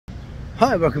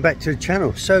Hi, welcome back to the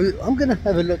channel. So I'm going to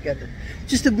have a look at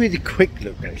just a really quick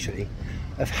look actually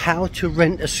of how to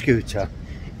rent a scooter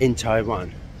in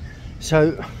Taiwan.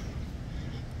 So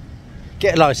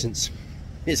get a license.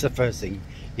 It's the first thing.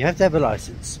 You have to have a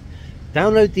license.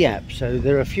 Download the app. So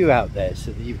there are a few out there.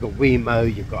 So that you've got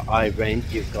Wemo, you've got irent,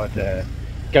 you've got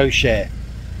goshare,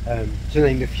 to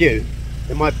name a few.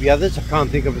 There might be others I can't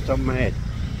think of off the top of my head.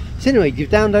 So anyway, you've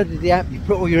downloaded the app, you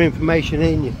put all your information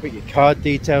in, you put your card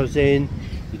details in,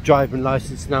 your driving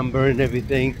license number and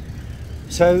everything.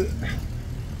 So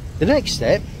the next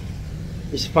step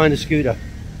is to find a scooter.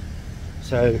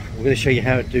 So I'm going to show you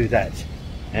how to do that.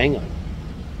 Hang on.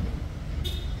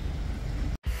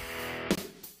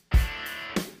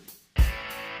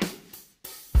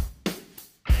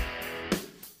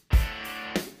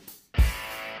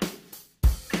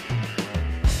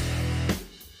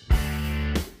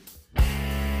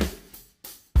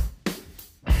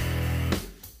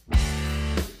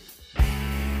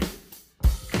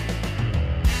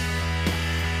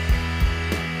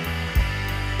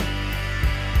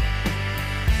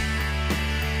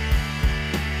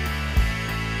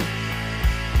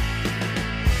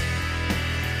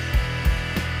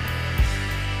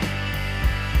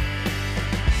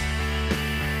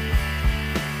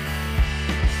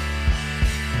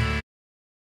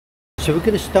 So we're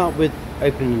going to start with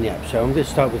opening the app. So I'm going to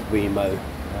start with Wemo,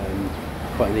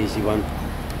 quite an easy one.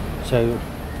 So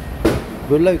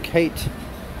we'll locate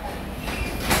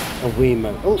a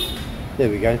Wemo. Oh, there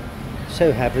we go.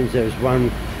 So happens there's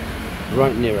one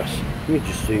right near us. Let me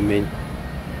just zoom in.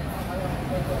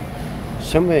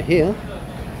 Somewhere here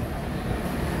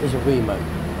is a Wemo.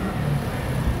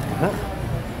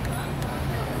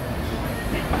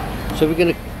 So we're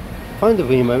going to find the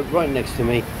Wemo right next to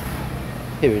me.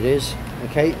 Here it is.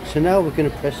 Okay, so now we're going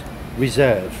to press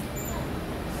reserve.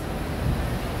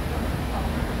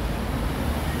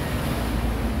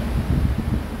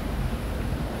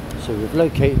 So we've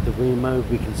located the Wemo,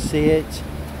 we can see it.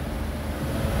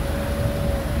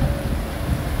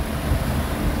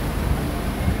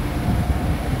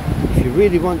 If you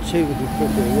really want to, we can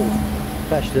put the little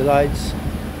flash the lights.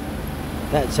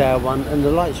 That's our one, and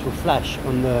the lights will flash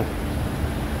on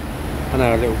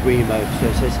our little Wemo, so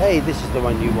it says, hey, this is the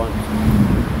one you want.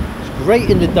 It's great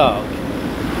in the dark. If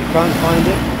you can't find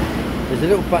it, there's a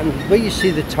little button where you see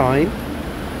the time.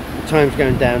 The time's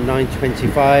going down,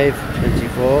 9:25,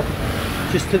 24.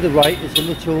 Just to the right is a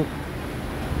little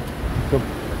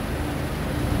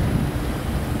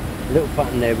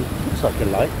button there, looks like a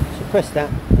light. So press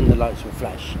that and the lights will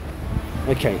flash.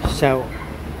 Okay, so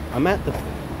I'm at the,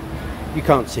 you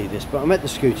can't see this, but I'm at the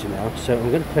scooter now, so I'm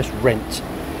going to press rent.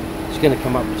 It's going to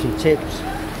come up with some tips,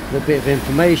 a little bit of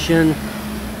information.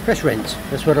 Press rent,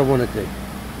 that's what I want to do.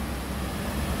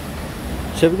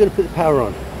 So we're going to put the power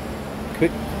on.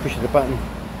 Quick push of the button.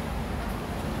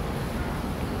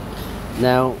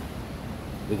 Now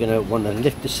we're going to want to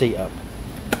lift the seat up.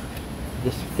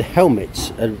 The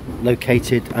helmets are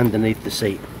located underneath the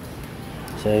seat,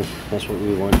 so that's what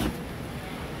we want.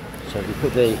 So we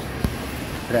put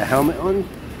our helmet on.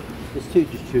 There's two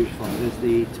to choose from. There's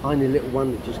the tiny little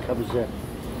one that just covers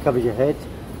your head,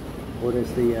 or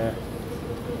there's the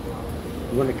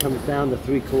one that comes down, the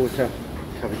 3/4,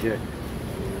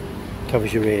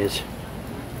 covers your ears.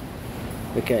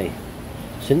 Okay,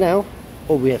 so now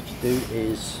all we have to do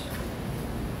is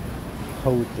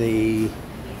hold the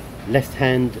left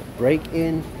hand brake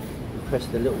in and press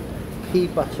the little P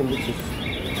button, which is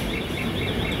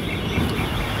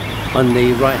on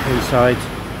the right hand side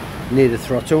near the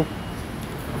throttle.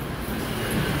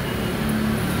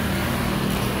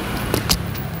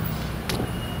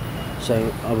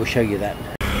 So I will show you that.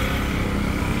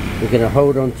 We're going to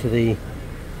hold on to the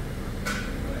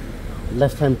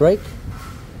left hand brake,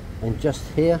 and just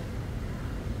here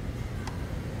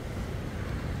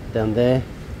down there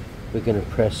we're going to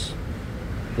press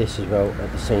this as well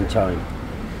at the same time,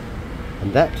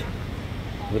 and that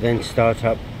will then start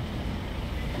up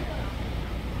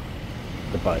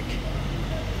the bike,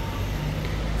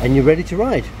 and you're ready to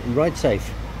ride and ride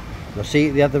safe. I'll see you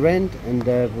at the other end, and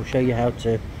we'll show you how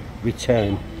to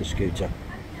return the scooter.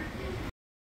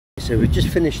 So we've just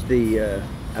finished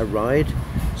our ride.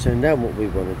 So now what we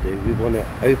want to do, we want to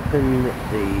open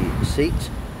the seat.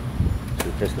 So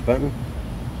we press the button.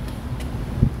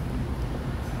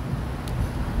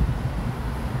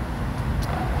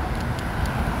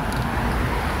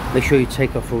 Make sure you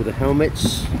take off all the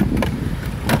helmets.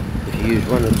 If you use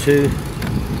one or two,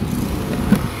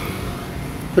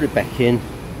 put it back in.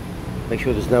 Make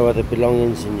sure there's no other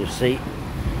belongings in your seat.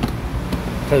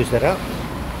 Close that up.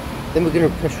 Then we're going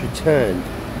to press return.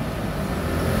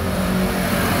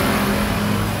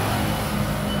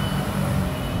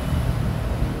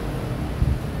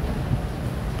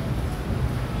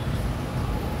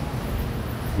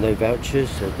 no vouchers,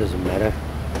 so it doesn't matter.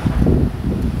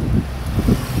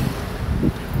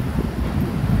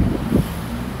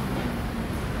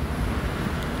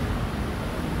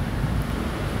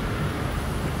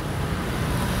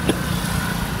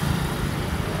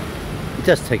 It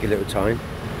does take a little time,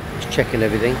 just checking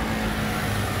everything.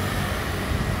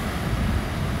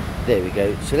 There we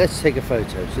go. So let's take a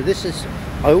photo. So this is,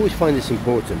 I always find this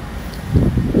important.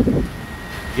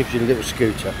 It gives you a little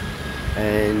scooter,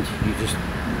 and you just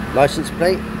license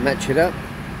plate, match it up.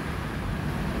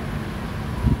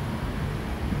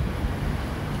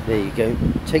 There you go.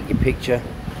 Take your picture.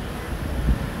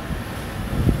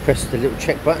 Press the little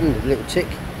check button, the little tick.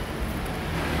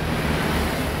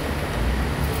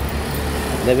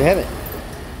 There we have it.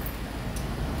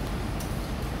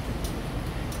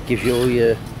 Gives you all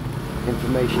your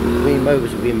information. Wemo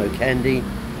was a Wemo Candy.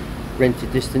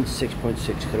 Rented distance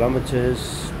 6.6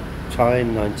 kilometers.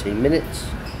 Time 19 minutes.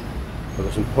 I've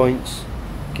got some points.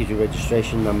 Gives you a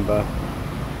registration number.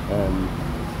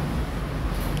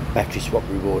 Battery swap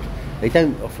reward. They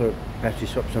don't offer battery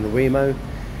swaps on the Wemo.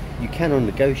 You can on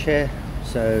the goshare.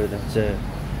 So that's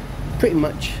pretty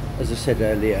much, as I said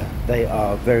earlier, they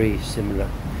are very similar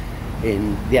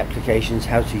in the applications,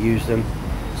 how to use them.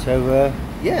 So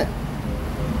yeah,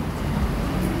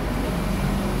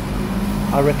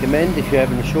 I recommend if you're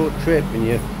having a short trip and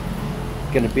you're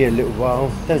going to be a little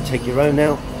while, don't take your own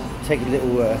out, take a little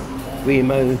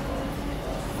Wemo,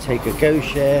 take a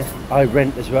goshare,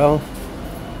 irent as well.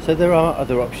 So there are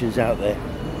other options out there.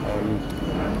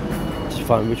 Just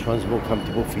find which one's more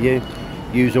comfortable for you.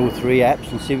 Use all three apps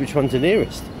and see which one's the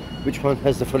nearest, which one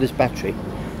has the fullest battery.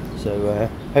 So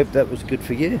hope that was good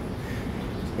for you.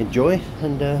 Enjoy,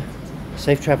 and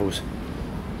safe travels.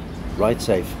 Ride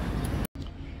safe.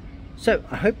 So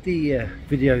I hope the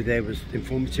video there was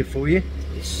informative for you.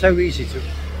 It's so easy to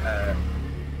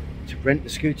rent the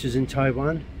scooters in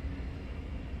Taiwan.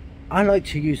 I like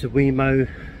to use the Wemo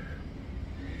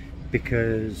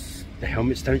because the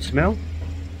helmets don't smell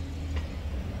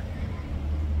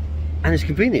and it's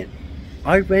convenient.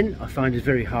 irent I find is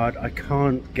very hard. I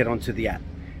can't get onto the app,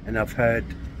 and I've heard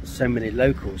so many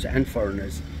locals and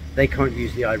foreigners, they can't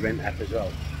use the irent app as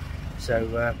well.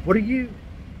 So what do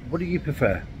you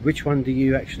prefer? Which one do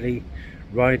you actually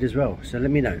ride as well? So let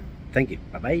me know. Thank you.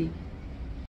 Bye bye.